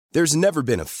There's never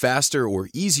been a faster or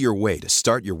easier way to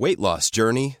start your weight loss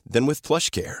journey than with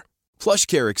PlushCare.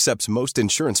 PlushCare accepts most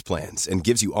insurance plans and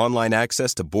gives you online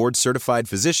access to board-certified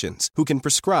physicians who can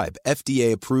prescribe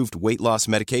FDA-approved weight loss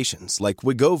medications like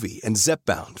Wegovy and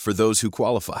Zepbound for those who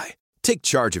qualify. Take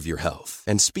charge of your health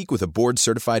and speak with a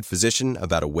board-certified physician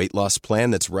about a weight loss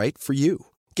plan that's right for you.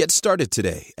 Get started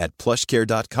today at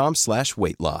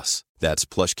plushcare.com/weight-loss. That's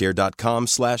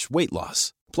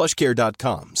plushcare.com/weight-loss.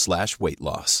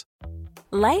 plushcare.com/weight-loss.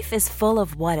 Life is full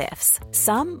of what-ifs.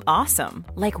 Some awesome,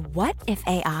 like what if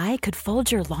AI could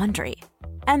fold your laundry?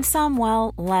 And some,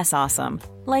 well, less awesome,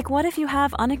 like what if you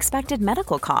have unexpected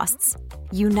medical costs?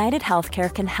 United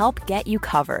Healthcare can help get you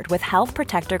covered with Health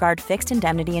Protector Guard fixed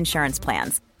indemnity insurance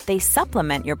plans. They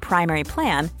supplement your primary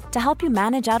plan to help you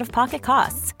manage out-of-pocket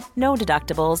costs. No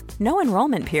deductibles, no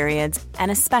enrollment periods,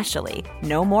 and especially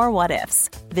no more what-ifs.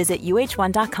 Visit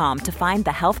uh1.com to find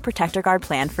the Health Protector Guard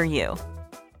plan for you.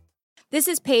 This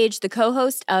is Paige, the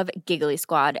co-host of Giggly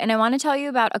Squad, and I want to tell you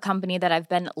about a company that I've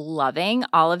been loving,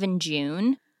 Olive &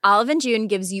 June. Olive & June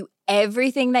gives you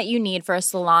everything that you need for a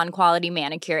salon-quality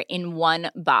manicure in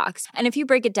one box. And if you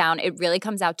break it down, it really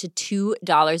comes out to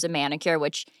 $2 a manicure,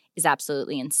 which is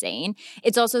absolutely insane.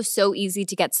 It's also so easy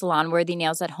to get salon-worthy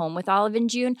nails at home with Olive &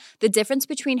 June. The difference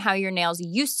between how your nails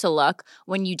used to look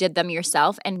when you did them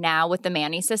yourself and now with the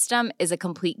Mani system is a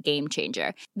complete game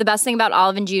changer. The best thing about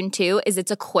Olive & June, too, is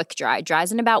it's a quick dry.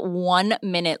 Dries in about 1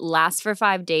 minute, lasts for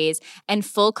 5 days, and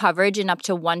full coverage in up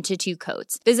to 1 to 2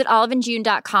 coats. Visit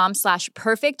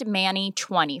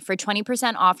oliveandjune.com/perfectmani20 for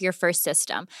 20% off your first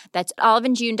system. That's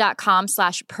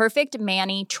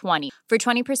oliveandjune.com/perfectmani20 for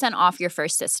 20% off your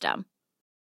first system.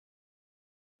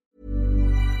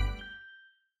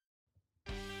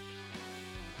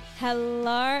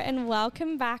 Hello and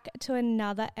welcome back to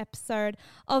another episode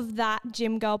of That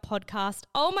Gym Girl podcast.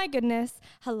 Oh my goodness.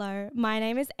 Hello, my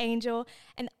name is Angel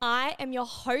and I am your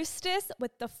hostess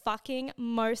with the fucking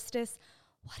mostest.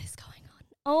 What is going on?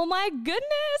 Oh my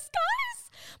goodness, guys.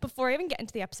 Before I even get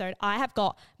into the episode, I have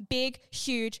got big,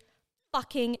 huge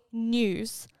fucking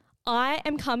news. I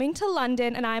am coming to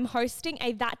London and I'm hosting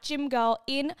a That Gym Girl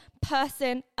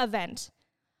in-person event.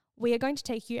 We are going to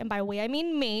take you, and by we I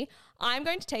mean me, I'm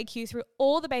going to take you through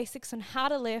all the basics on how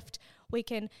to lift. We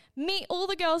can meet all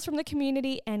the girls from the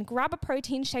community and grab a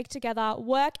protein shake together,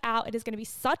 work out. It is going to be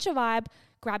such a vibe.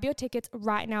 Grab your tickets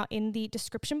right now in the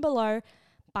description below.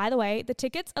 By the way, the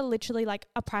tickets are literally like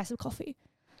a price of coffee.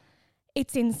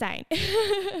 It's insane.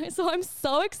 So I'm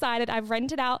so excited. I've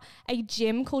rented out a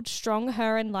gym called Strong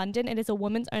Her in London. It is a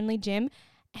women's only gym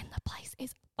and the place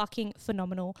is fucking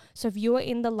phenomenal. So if you are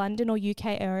in the London or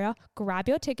UK area, grab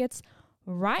your tickets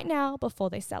right now before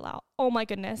they sell out. Oh my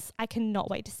goodness. I cannot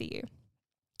wait to see you.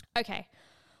 Okay.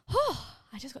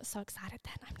 I just got so excited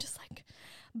then. I'm just like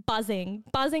buzzing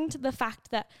to the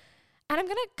fact that, and I'm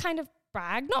going to kind of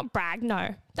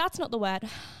no, that's not the word.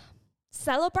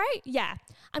 Celebrate? Yeah.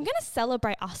 I'm going to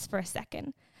celebrate us for a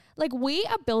second. Like we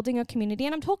are building a community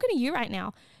and I'm talking to you right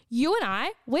now. You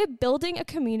and we're building a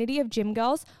community of gym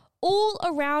girls all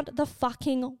around the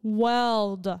fucking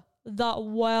world.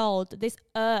 This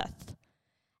earth.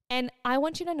 And I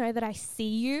want you to know that I see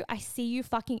you. I see you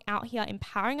fucking out here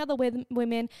empowering other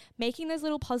women, making those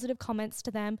little positive comments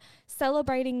to them,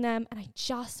 celebrating them. And I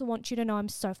just want you to know I'm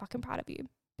so fucking proud of you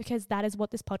because that is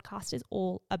what this podcast is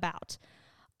all about.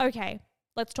 Okay,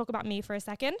 let's talk about me for a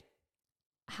second.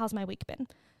 How's my week been?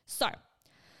 So,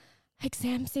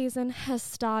 exam season has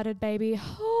started, baby.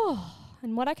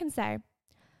 And what I can say,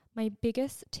 my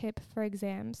biggest tip for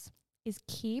exams is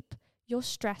keep your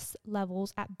stress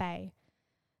levels at bay.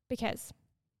 Because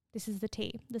this is the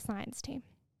tea, the science tea.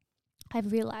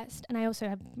 I've realized, and I also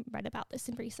have read about this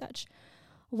in research,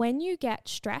 when you get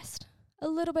stressed, a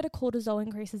little bit of cortisol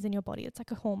increases in your body. It's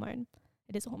like a hormone.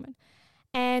 It is a hormone.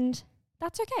 And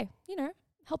that's okay.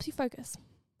 Helps you focus.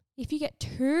 If you get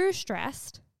too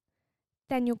stressed,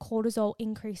 then your cortisol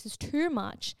increases too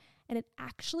much and it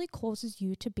actually causes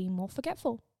you to be more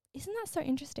forgetful. Isn't that so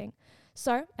interesting?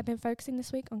 So I've been focusing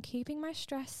this week on keeping my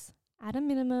stress at a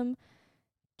minimum,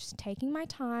 just taking my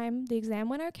time. The exam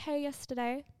went okay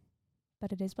yesterday,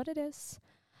 but it is what it is.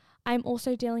 I'm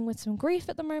also dealing with some grief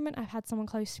at the moment. I've had someone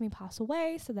close to me pass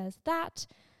away, so there's that.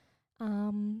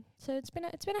 So it's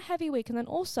been a heavy week. And then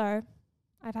also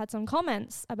I've had some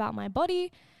comments about my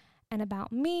body and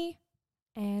about me,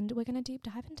 and we're going to deep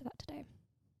dive into that today.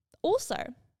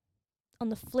 Also, on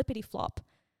the flippity flop,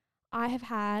 I have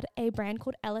had a brand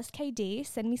called LSKD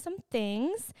send me some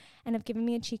things and have given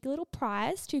me a cheeky little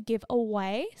prize to give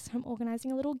away. So I'm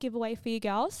organizing a little giveaway for you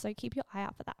girls, so keep your eye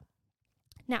out for that.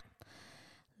 Now,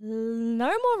 no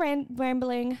more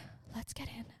rambling. Let's get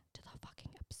into the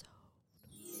fucking episode.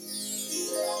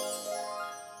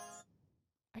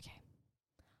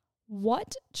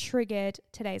 what triggered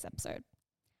today's episode?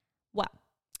 Well,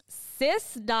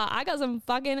 sister, I got some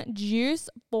fucking juice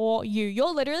for you.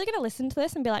 You're literally going to listen to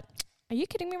this and be like, are you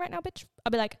kidding me right now, bitch?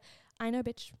 I'll be like, I know,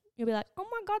 bitch. You'll be like, oh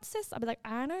my God, sis. I'll be like,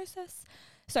 I know, sis.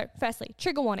 So firstly,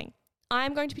 trigger warning.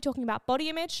 I'm going to be talking about body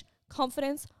image,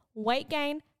 confidence, weight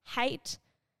gain, hate,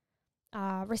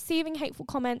 receiving hateful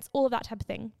comments, all of that type of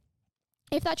thing.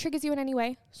 If that triggers you in any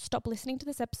way, stop listening to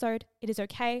this episode. It is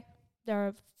okay. There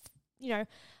are,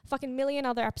 fucking million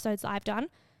other episodes that I've done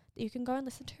that you can go and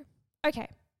listen to. Okay,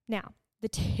 now, the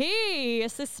tea,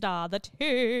 sister, the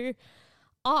tea.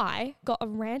 I got a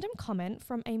random comment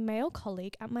from a male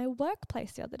colleague at my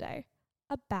workplace the other day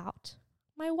about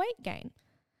my weight gain.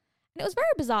 And it was very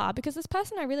bizarre because this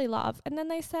person I really love, and then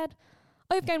they said,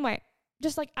 oh, you've gained weight,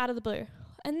 just like out of the blue.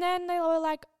 And then they were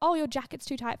like, oh, your jacket's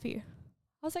too tight for you.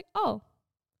 I was like, oh,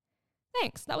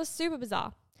 thanks. That was super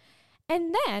bizarre.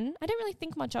 And then I didn't really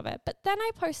think much of it, but then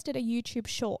I posted a YouTube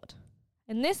short.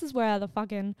 And this is where the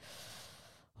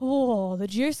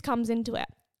juice comes into it.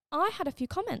 I had a few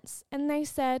comments and they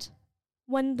said,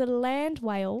 when the land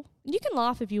whale, you can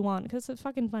laugh if you want because it's a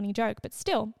fucking funny joke, but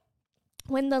still,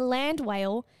 when the land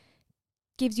whale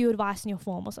gives you advice in your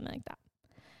form or something like that.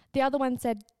 The other one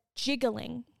said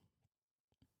jiggling.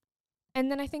 And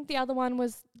then I think the other one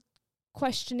was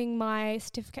questioning my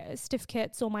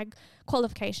certificates or my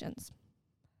qualifications.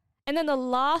 And then the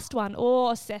last one,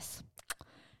 oh sis,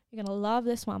 you're going to love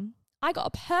this one. I got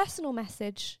a personal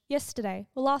message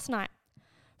last night,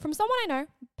 from someone I know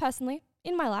personally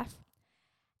in my life.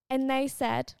 And they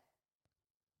said,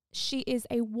 she is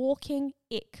a walking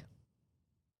ick.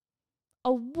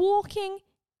 A walking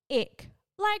ick.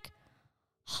 Like,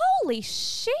 holy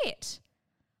shit.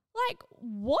 Like,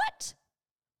 what?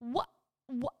 What?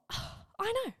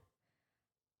 I know.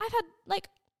 I've had like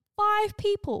 5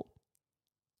 people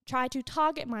try to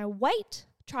target my weight,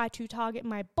 try to target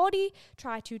my body,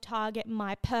 try to target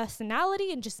my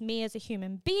personality and just me as a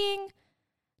human being.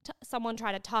 Someone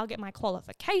tried to target my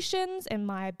qualifications and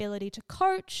my ability to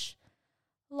coach.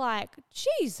 Like,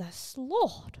 Jesus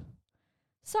Lord.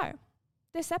 So,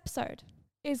 this episode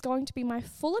is going to be my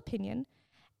full opinion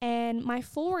and my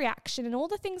full reaction and all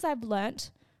the things I've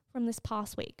learnt from this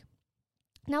past week.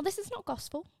 Now, this is not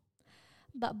gospel,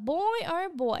 but boy, oh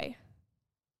boy,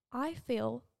 I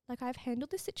feel like I've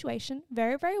handled this situation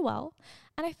very, very well.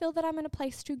 And I feel that I'm in a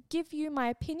place to give you my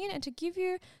opinion and to give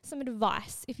you some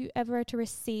advice if you ever are to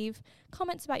receive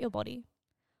comments about your body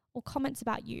or comments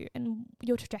about you and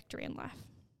your trajectory in life.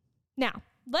 Now,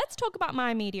 let's talk about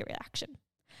my immediate reaction.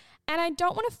 And I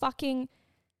don't want to fucking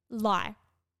lie.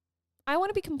 I want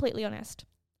to be completely honest.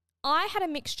 I had a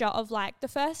mixture of like, the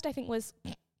first I think was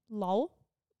lol.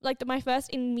 Like my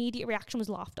first immediate reaction was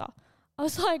laughter. I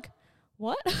was like,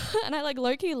 what? And I like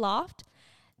low-key laughed.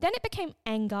 Then it became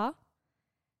anger.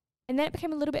 And then it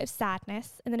became a little bit of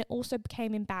sadness. And then it also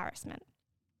became embarrassment.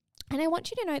 And I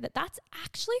want you to know that that's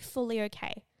actually fully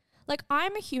okay. Like,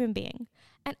 I'm a human being.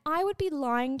 And I would be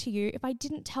lying to you if I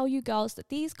didn't tell you girls that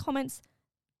these comments,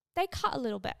 they cut a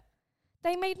little bit.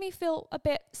 They made me feel a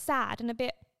bit sad and a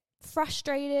bit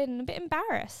frustrated and a bit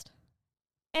embarrassed.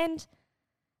 And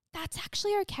that's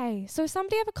actually okay. So if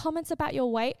somebody ever comments about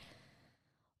your weight,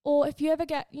 or if you ever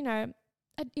get,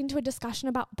 into a discussion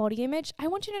about body image, I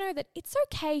want you to know that it's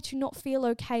okay to not feel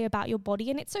okay about your body,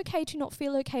 and it's okay to not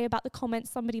feel okay about the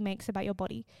comments somebody makes about your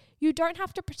body. You don't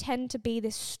have to pretend to be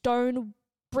this stone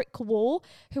brick wall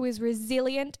who is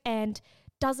resilient and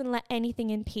doesn't let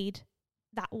anything impede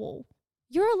that wall.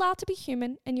 You're allowed to be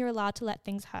human and you're allowed to let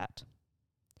things hurt.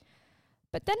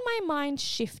 But then my mind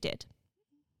shifted.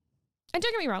 And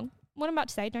don't get me wrong, what I'm about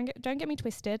to say, don't get me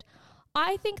twisted.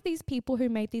 I think these people who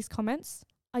made these comments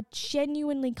are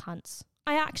genuinely cunts.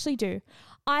 I actually do.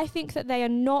 I think that they are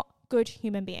not good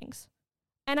human beings.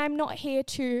 And I'm not here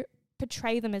to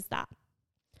portray them as that.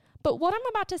 But what I'm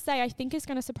about to say, I think is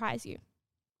going to surprise you.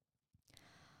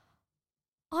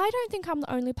 I don't think I'm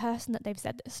the only person that they've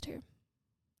said this to.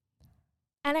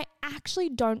 And I actually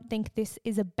don't think this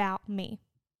is about me.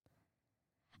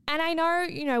 And I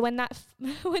know,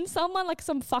 when someone like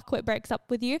some fuckwit breaks up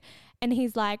with you and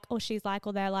he's like, or she's like,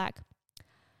 or they're like,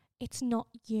 it's not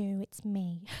you, it's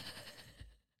me.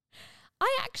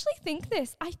 I actually think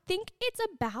this. I think it's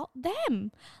about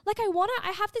them. Like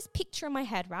I have this picture in my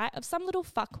head, right, of some little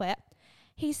fuckwit.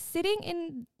 He's sitting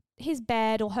in his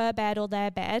bed or her bed or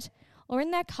their bed or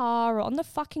in their car or on the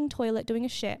fucking toilet doing a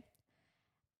shit.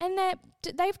 And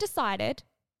they've decided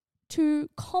to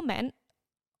comment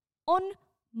on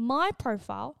my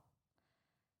profile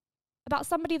about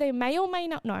somebody they may or may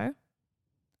not know,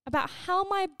 about how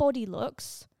my body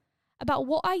looks, about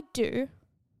what I do,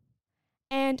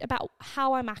 and about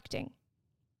how I'm acting.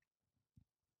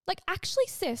 Like, actually,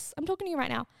 sis, I'm talking to you right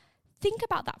now. Think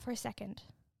about that for a second.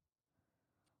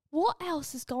 What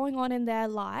else is going on in their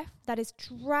life that is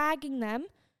dragging them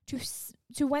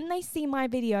to when they see my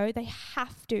video, they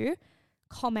have to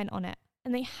comment on it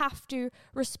and they have to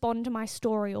respond to my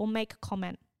story or make a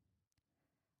comment?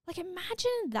 Like,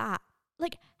 imagine that.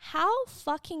 Like, how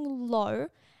fucking low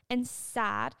and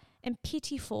sad and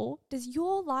pitiful does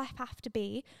your life have to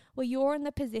be where you're in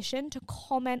the position to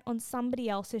comment on somebody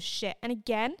else's shit? And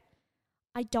again,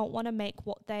 I don't want to make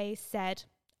what they said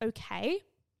okay,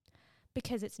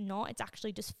 because it's not. It's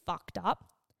actually just fucked up.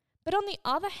 But on the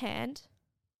other hand,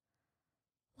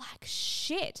 like,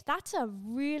 shit, that's a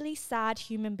really sad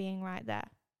human being right there.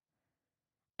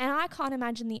 And I can't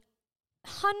imagine the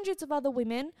hundreds of other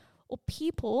women or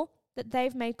people that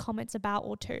they've made comments about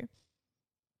or to.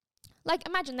 Like,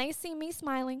 imagine they see me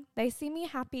smiling, they see me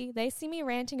happy, they see me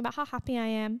ranting about how happy I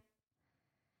am.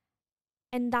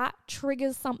 And that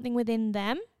triggers something within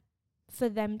them for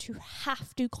them to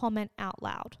have to comment out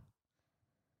loud.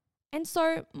 And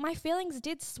so my feelings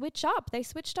did switch up. They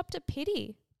switched up to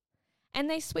pity. And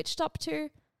they switched up to,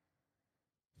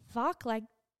 fuck, like,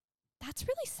 that's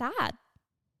really sad.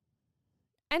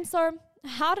 And so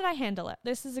how did I handle it?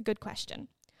 This is a good question.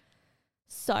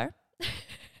 So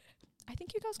I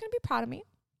think you guys are going to be proud of me.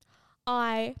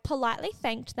 I politely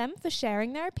thanked them for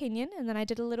sharing their opinion. And then I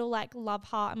did a little like love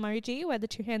heart emoji where the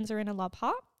two hands are in a love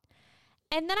heart.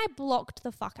 And then I blocked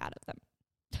the fuck out of them.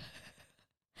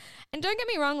 And don't get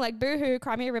me wrong, like, boohoo,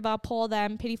 cry me a river, poor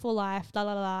them, pitiful life, la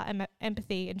la la,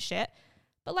 empathy and shit.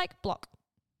 But like, block.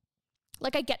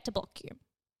 Like, I get to block you.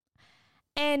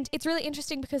 And it's really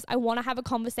interesting because I want to have a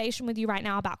conversation with you right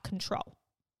now about control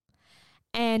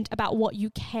and about what you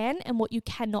can and what you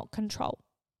cannot control.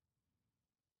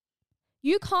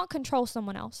 You can't control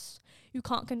someone else. You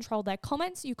can't control their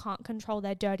comments. You can't control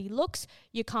their dirty looks.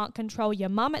 You can't control your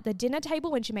mum at the dinner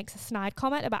table when she makes a snide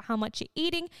comment about how much you're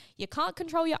eating. You can't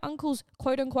control your uncle's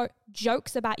quote unquote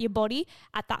jokes about your body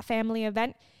at that family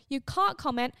event. You can't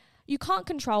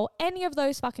control any of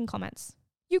those fucking comments.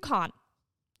 You can't.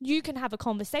 You can have a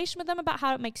conversation with them about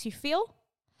how it makes you feel.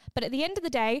 But at the end of the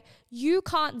day, you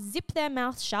can't zip their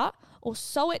mouth shut or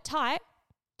sew it tight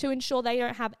to ensure they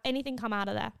don't have anything come out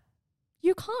of there.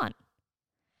 You can't.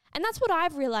 And that's what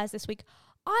I've realized this week.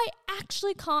 I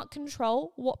actually can't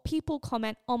control what people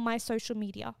comment on my social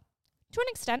media to an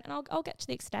extent, and I'll get to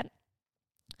the extent.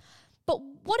 But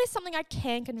what is something I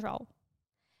can control?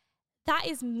 That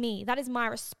is me. That is my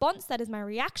response. That is my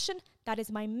reaction. That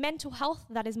is my mental health.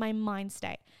 That is my mind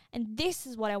state. And this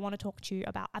is what I want to talk to you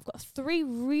about. I've got 3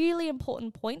 really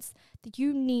important points that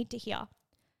you need to hear.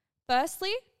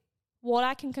 Firstly, what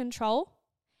I can control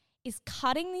is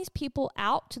cutting these people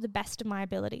out to the best of my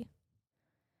ability.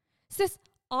 Sis,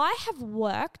 I have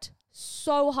worked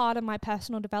so hard on my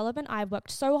personal development. I've worked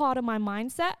so hard on my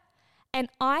mindset. And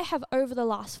I have, over the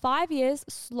last 5 years,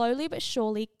 slowly but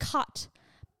surely cut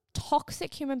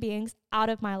toxic human beings out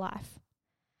of my life.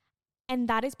 And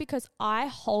that is because I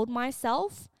hold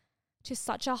myself to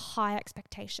such a high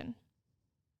expectation.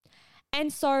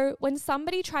 And so when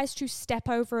somebody tries to step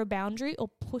over a boundary or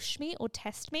push me or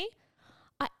test me,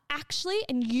 I'm actually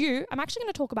going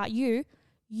to talk about you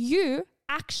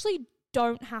actually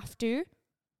don't have to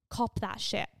cop that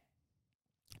shit.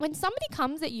 When somebody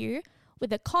comes at you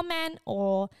with a comment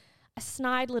or a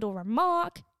snide little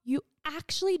remark, you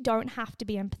actually don't have to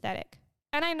be empathetic.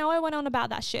 And I know I went on about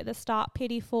that shit at the start,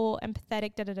 pitiful,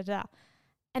 empathetic, da-da-da-da.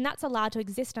 And that's allowed to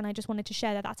exist, and I just wanted to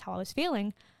share that that's how I was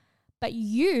feeling. But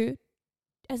you,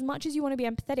 as much as you want to be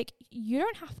empathetic, you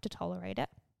don't have to tolerate it.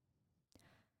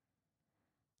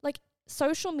 Like,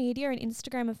 social media and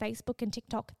Instagram and Facebook and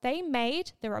TikTok, they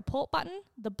made the report button,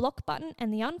 the block button,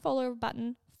 and the unfollow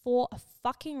button for a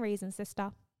fucking reason,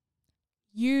 sister.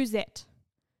 Use it.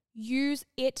 Use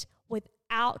it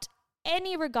without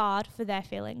any regard for their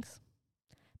feelings.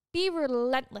 Be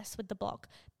relentless with the block.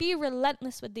 Be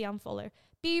relentless with the unfollow.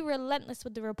 Be relentless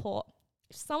with the report.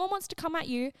 If someone wants to come at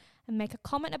you and make a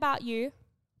comment about you,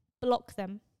 block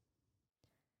them.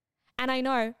 And I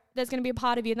know there's going to be a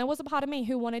part of you, and there was a part of me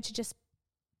who wanted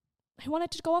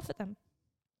to go off at them.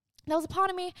 There was a part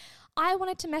of me, I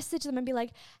wanted to message them and be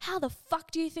like, how the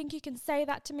fuck do you think you can say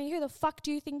that to me? Who the fuck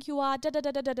do you think you are?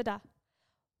 Da-da-da-da-da-da.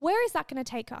 Where is that going to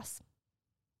take us?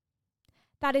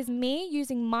 That is me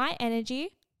using my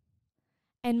energy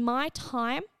and my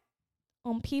time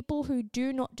on people who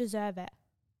do not deserve it.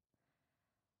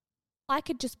 I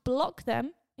could just block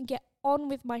them and get on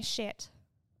with my shit.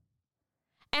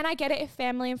 And I get it if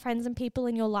family and friends and people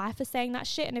in your life are saying that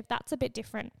shit, and if that's a bit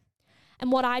different.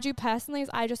 And what I do personally is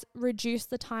I just reduce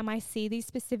the time I see these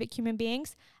specific human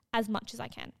beings as much as I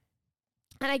can.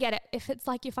 And I get it. If it's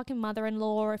like your fucking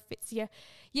mother-in-law or if it's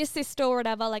your sister or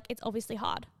whatever, like it's obviously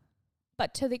hard.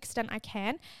 But to the extent I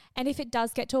can. And if it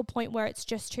does get to a point where it's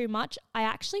just too much, I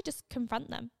actually just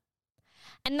confront them.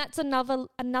 And that's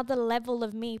another level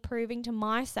of me proving to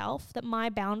myself that my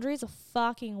boundaries are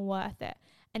fucking worth it.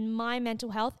 And my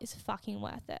mental health is fucking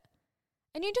worth it.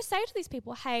 And you just say to these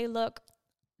people, hey, look,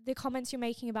 the comments you're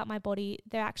making about my body,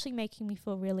 they're actually making me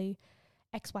feel really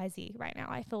XYZ right now.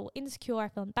 I feel insecure, I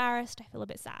feel embarrassed, I feel a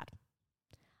bit sad.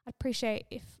 I'd appreciate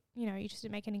if, you just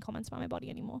didn't make any comments about my body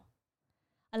anymore.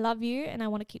 I love you and I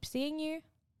want to keep seeing you,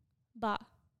 but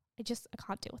I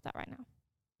can't deal with that right now.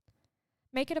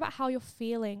 Make it about how you're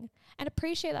feeling and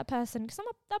appreciate that person, because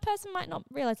that person might not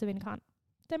realize they've been a cunt.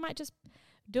 They might just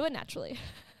do it naturally.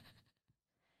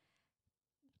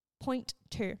 Point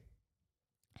 2.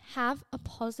 Have a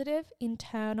positive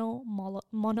internal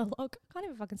monologue. Can't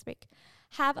even fucking speak.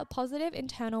 Have a positive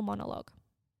internal monologue.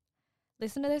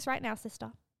 Listen to this right now,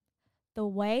 sister. The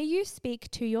way you speak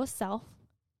to yourself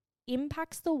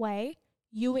impacts the way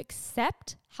you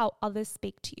accept how others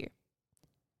speak to you.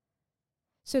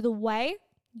 So the way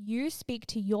you speak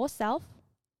to yourself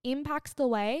impacts the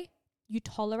way you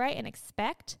tolerate and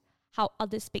expect how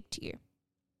others speak to you.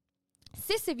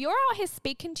 Sis, if you're out here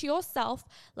speaking to yourself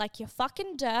like you're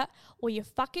fucking dirt or you're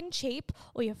fucking cheap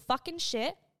or you're fucking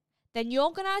shit, then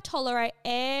you're going to tolerate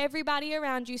everybody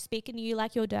around you speaking to you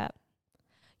like you're dirt.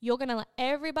 You're going to let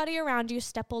everybody around you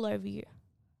step all over you.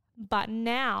 But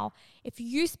now, if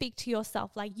you speak to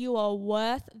yourself like you are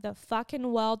worth the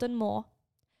fucking world and more,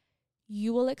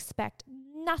 you will expect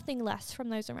nothing less from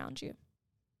those around you.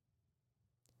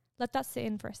 Let that sit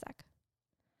in for a sec.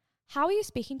 How are you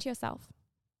speaking to yourself?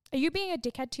 Are you being a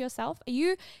dickhead to yourself? Are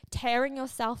you tearing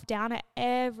yourself down at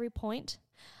every point?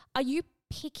 Are you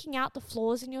picking out the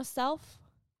flaws in yourself?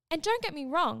 And don't get me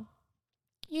wrong,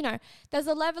 there's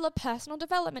a level of personal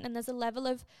development and there's a level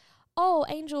of, oh,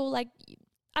 Angel,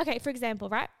 okay, for example,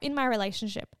 right? In my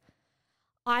relationship,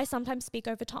 I sometimes speak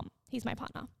over Tom. He's my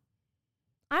partner.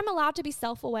 I'm allowed to be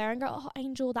self-aware and go, oh,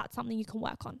 Angel, that's something you can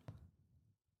work on.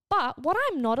 But what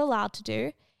I'm not allowed to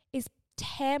do is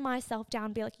tear myself down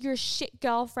and be like, you're a shit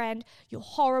girlfriend, you're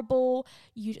horrible,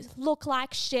 you just look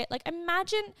like shit.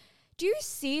 Imagine, do you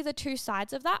see the two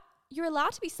sides of that? You're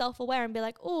allowed to be self-aware and be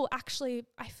like, oh, actually,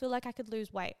 I feel like I could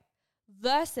lose weight.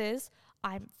 Versus,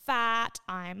 I'm fat,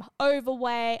 I'm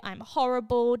overweight, I'm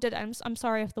horrible. I'm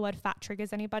sorry if the word fat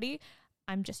triggers anybody.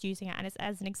 I'm just using it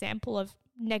as an example of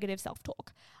negative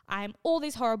self-talk. I'm all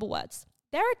these horrible words.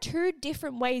 There are two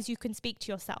different ways you can speak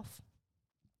to yourself.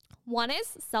 One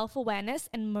is self-awareness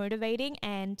and motivating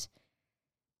and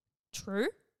true.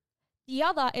 The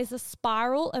other is a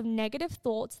spiral of negative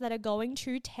thoughts that are going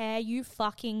to tear you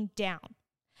fucking down.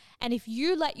 And if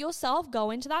you let yourself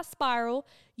go into that spiral,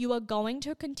 you are going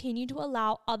to continue to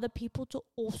allow other people to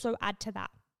also add to that.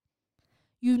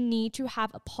 You need to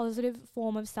have a positive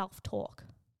form of self-talk.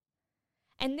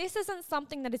 And this isn't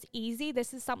something that is easy.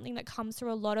 This is something that comes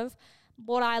through a lot of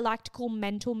what I like to call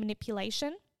mental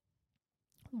manipulation,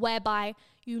 whereby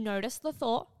you notice the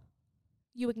thought,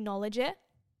 you acknowledge it,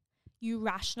 you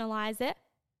rationalize it,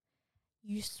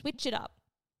 you switch it up,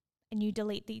 and you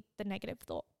delete the negative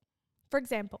thought. For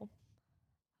example,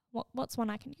 what's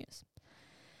one I can use?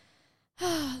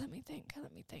 Let me think.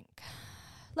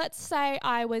 Let's say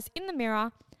I was in the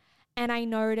mirror and I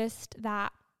noticed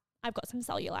that I've got some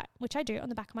cellulite, which I do. On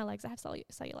the back of my legs, I have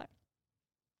cellulite.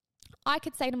 I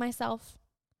could say to myself,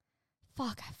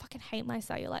 fuck, I fucking hate my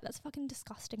cellulite. That's fucking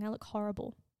disgusting. I look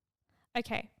horrible.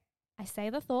 Okay, I say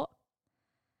the thought.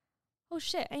 Oh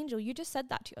shit, Angel, you just said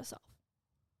that to yourself.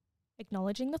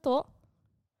 Acknowledging the thought.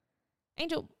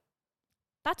 Angel,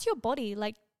 that's your body.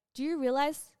 Do you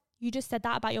realize you just said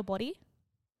that about your body?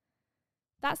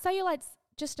 That cellulite's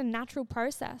just a natural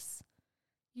process.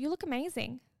 You look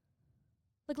amazing.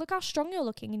 Look how strong you're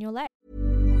looking in your leg.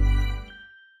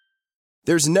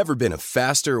 There's never been a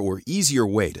faster or easier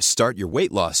way to start your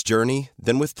weight loss journey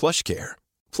than with PlushCare.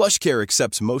 PlushCare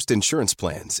accepts most insurance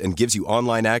plans and gives you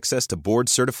online access to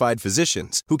board-certified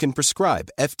physicians who can prescribe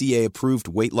FDA-approved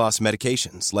weight loss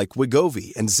medications like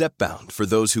Wegovy and Zepbound for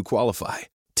those who qualify.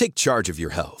 Take charge of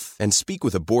your health and speak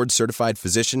with a board-certified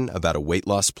physician about a weight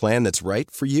loss plan that's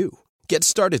right for you. Get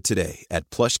started today at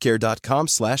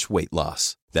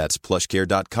plushcare.com/weight-loss. That's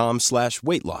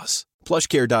plushcare.com/weight-loss.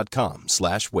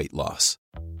 plushcare.com/weight-loss.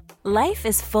 Life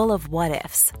is full of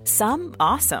what-ifs. Some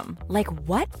awesome, like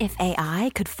what if AI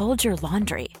could fold your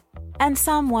laundry? And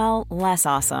some, well, less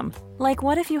awesome, like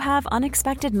what if you have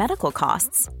unexpected medical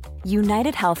costs?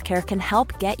 United Healthcare can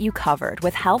help get you covered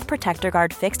with Health Protector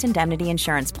Guard fixed indemnity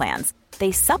insurance plans.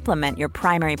 They supplement your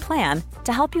primary plan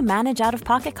to help you manage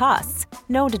out-of-pocket costs.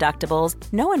 No deductibles,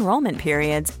 no enrollment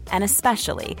periods, and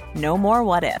especially no more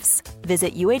what-ifs.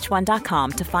 Visit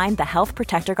uh1.com to find the Health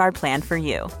Protector Guard plan for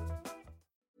you.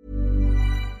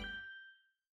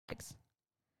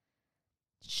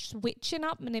 Switching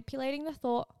up, manipulating the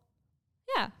thought.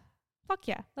 Yeah, fuck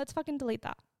yeah, let's fucking delete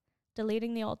that.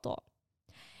 Deleting the old thought.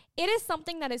 It is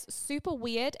something that is super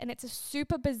weird and it's a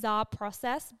super bizarre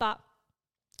process, but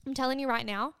I'm telling you right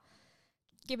now,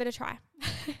 give it a try.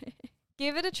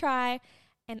 Give it a try,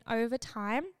 and over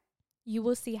time, you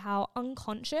will see how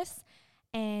unconscious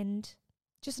and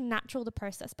just natural the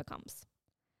process becomes.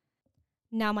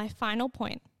 Now, my final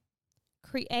point,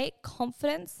 create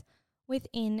confidence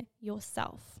within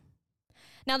yourself.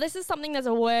 Now, this is something that's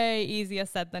way easier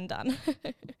said than done.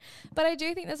 But I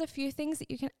do think there's a few things that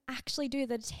you can actually do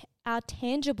that are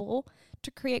tangible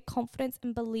to create confidence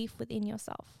and belief within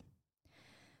yourself.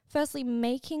 Firstly,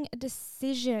 making a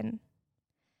decision.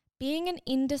 Being an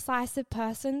indecisive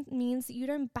person means that you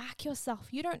don't back yourself.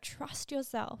 You don't trust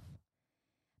yourself.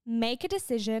 Make a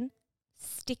decision,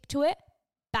 stick to it,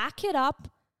 back it up,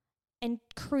 and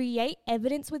create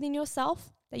evidence within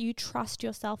yourself that you trust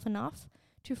yourself enough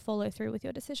to follow through with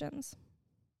your decisions.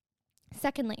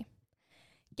 Secondly,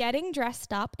 getting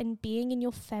dressed up and being in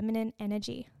your feminine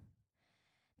energy.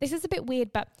 This is a bit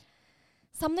weird, but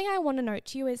something I want to note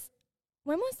to you is,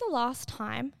 when was the last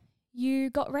time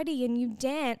you got ready and you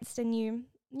danced and you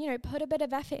put a bit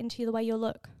of effort into the way you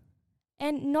look?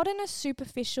 And not in a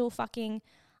superficial fucking,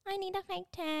 I need a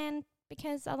fake tan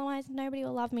because otherwise nobody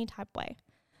will love me type way.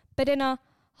 But in a,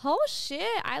 oh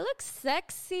shit, I look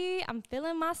sexy, I'm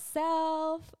feeling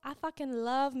myself, I fucking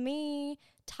love me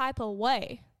type of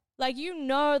way. Like, you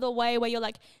know, the way where you're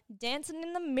like dancing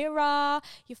in the mirror,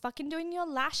 you're fucking doing your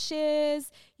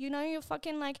lashes, you're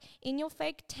fucking like in your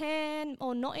fake tan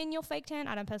or not in your fake tan.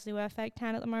 I don't personally wear a fake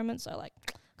tan at the moment, so like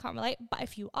can't relate. But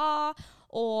if you are,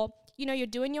 or you're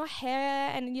doing your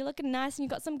hair and you're looking nice and you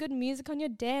got some good music on your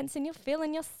dance and you're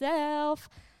feeling yourself,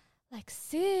 like,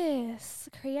 sis,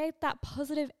 create that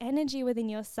positive energy within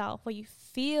yourself where you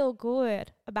feel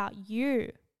good about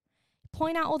you.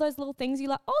 Point out all those little things. You're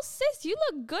like, oh, sis, you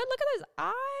look good. Look at those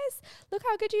eyes. Look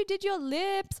how good you did your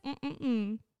lips.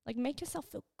 Like, make yourself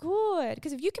feel good.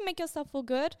 Because if you can make yourself feel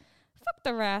good, fuck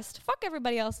the rest. Fuck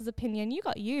everybody else's opinion. You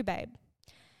got you, babe.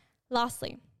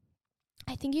 Lastly,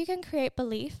 I think you can create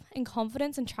belief and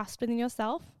confidence and trust within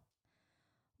yourself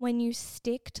when you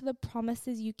stick to the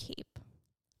promises you keep.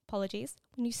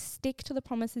 When you stick to the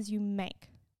promises you make.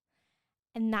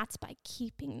 And that's by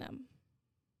keeping them.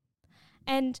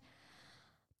 And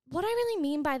what I really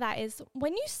mean by that is,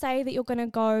 when you say that you're going to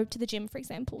go to the gym, for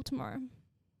example, tomorrow,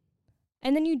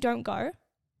 and then you don't go,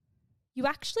 you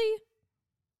actually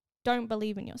don't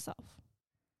believe in yourself.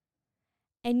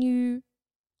 And you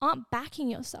aren't backing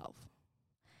yourself.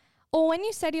 Or when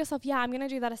you say to yourself, yeah, I'm going to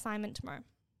do that assignment tomorrow,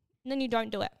 and then you don't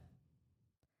do it.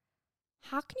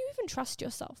 How can you even trust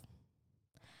yourself?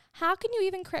 How can you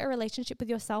even create a relationship with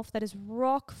yourself that is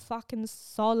rock fucking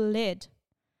solid?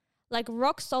 Like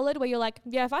rock solid, where you're like,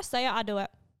 yeah, if I say it, I do it.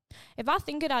 If I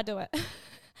think it, I do it.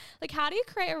 Like, how do you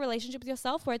create a relationship with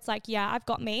yourself where it's like, yeah, I've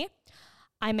got me.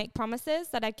 I make promises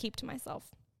that I keep to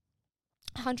myself.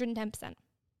 110%.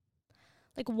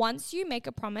 Like, once you make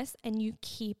a promise and you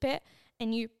keep it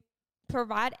and you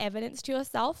provide evidence to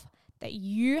yourself that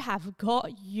you have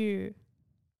got you,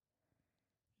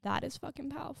 that is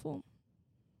fucking powerful.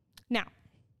 Now,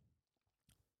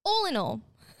 all in all,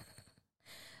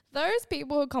 those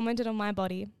people who commented on my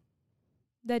body,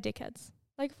 they're dickheads.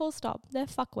 Like, full stop. They're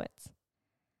fuckwits.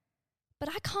 But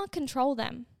I can't control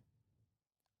them.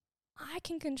 I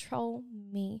can control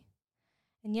me.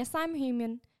 And yes, I'm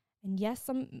human. And yes,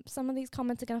 some of these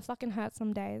comments are going to fucking hurt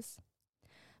some days.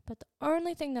 But the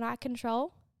only thing that I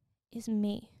control is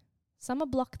me. So I'm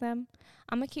going to block them.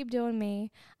 I'm going to keep doing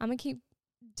me. I'm going to keep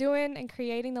doing and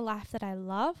creating the life that I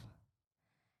love.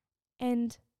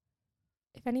 And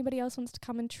if anybody else wants to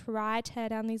come and try tear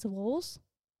down these walls,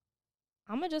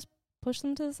 I'm going to just push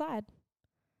them to the side.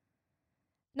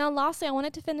 Now, lastly, I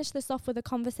wanted to finish this off with a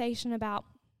conversation about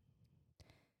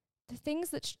the things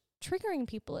that's triggering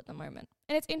people at the moment.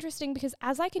 And it's interesting because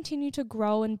as I continue to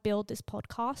grow and build this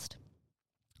podcast,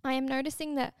 I am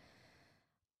noticing that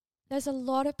there's a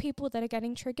lot of people that are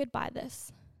getting triggered by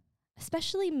this,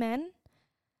 especially men.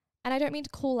 And I don't mean to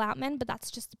call out men, but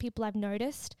that's just the people I've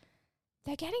noticed.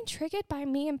 They're getting triggered by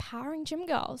me empowering gym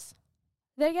girls.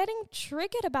 They're getting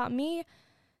triggered about me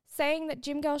saying that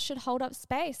gym girls should hold up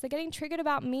space. They're getting triggered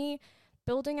about me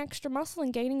building extra muscle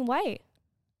and gaining weight.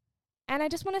 And I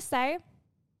just want to say,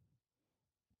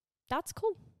 that's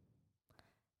cool.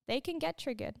 They can get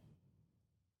triggered.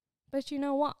 But you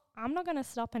know what? I'm not going to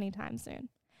stop anytime soon.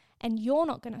 And you're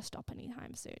not going to stop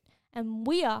anytime soon. And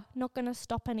we are not going to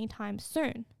stop anytime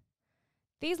soon.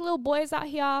 These little boys out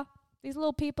here, these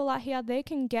little people out here, they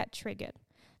can get triggered.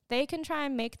 They can try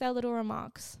and make their little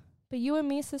remarks. But you and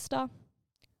me, sister,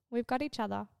 we've got each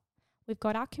other. We've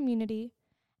got our community.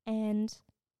 And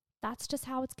that's just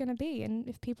how it's going to be. And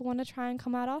if people want to try and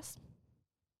come at us,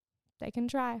 they can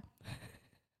try.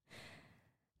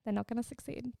 They're not going to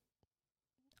succeed.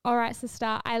 All right,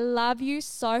 sister, I love you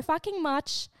so fucking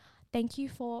much. Thank you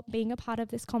for being a part of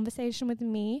this conversation with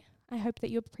me. I hope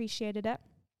that you appreciated it.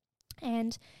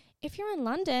 And if you're in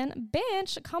London,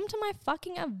 bitch, come to my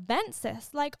fucking event,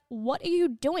 sis. Like, what are you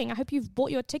doing? I hope you've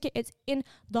bought your ticket. It's in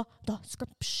the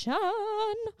description.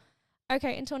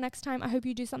 Okay, until next time, I hope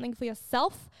you do something for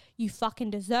yourself. You fucking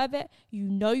deserve it. You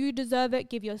know you deserve it.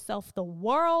 Give yourself the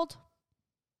world.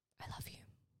 I love you.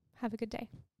 Have a good day.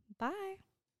 Bye.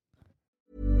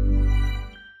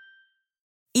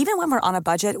 Even when we're on a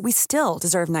budget, we still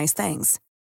deserve nice things.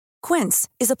 Quince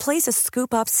is a place to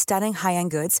scoop up stunning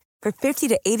high-end goods for 50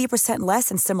 to 80% less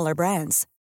than similar brands.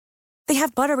 They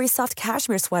have buttery soft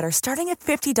cashmere sweaters starting at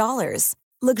 $50,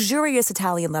 luxurious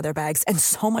Italian leather bags, and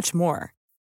so much more.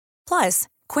 Plus,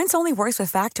 Quince only works with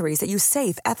factories that use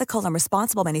safe, ethical, and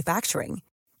responsible manufacturing.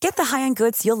 Get the high-end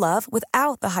goods you'll love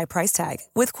without the high price tag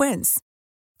with Quince.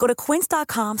 Go to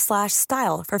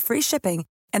quince.com/style for free shipping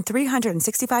and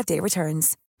 365-day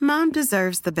returns. Mom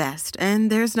deserves the best,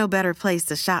 and there's no better place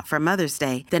to shop for Mother's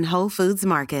Day than Whole Foods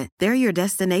Market. They're your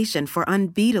destination for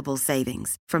unbeatable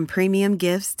savings, from premium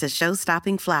gifts to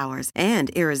show-stopping flowers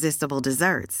and irresistible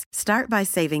desserts. Start by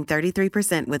saving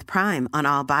 33% with Prime on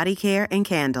all body care and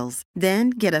candles.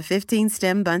 Then get a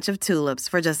 15-stem bunch of tulips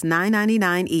for just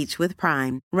 $9.99 each with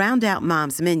Prime. Round out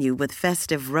Mom's menu with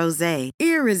festive rosé,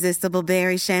 irresistible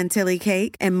berry chantilly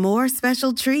cake, and more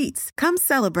special treats. Come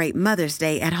celebrate Mother's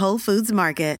Day at Whole Foods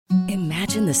Market.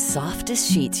 Imagine the softest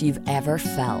sheets you've ever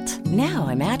felt. Now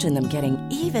imagine them getting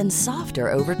even softer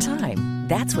over time.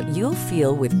 That's what you'll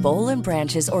feel with Boll &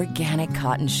 Branch's organic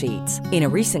cotton sheets. In a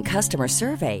recent customer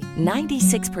survey,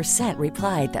 96%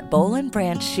 replied that Boll &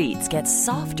 Branch sheets get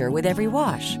softer with every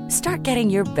wash. Start getting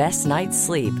your best night's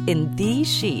sleep in these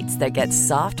sheets that get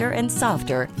softer and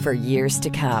softer for years to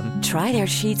come. Try their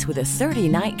sheets with a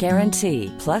 30-night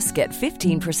guarantee. Plus, get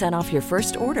 15% off your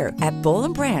first order at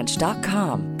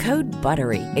bollandbranch.com. Code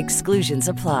BUTTERY. Exclusions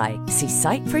apply. See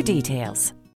site for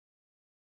details.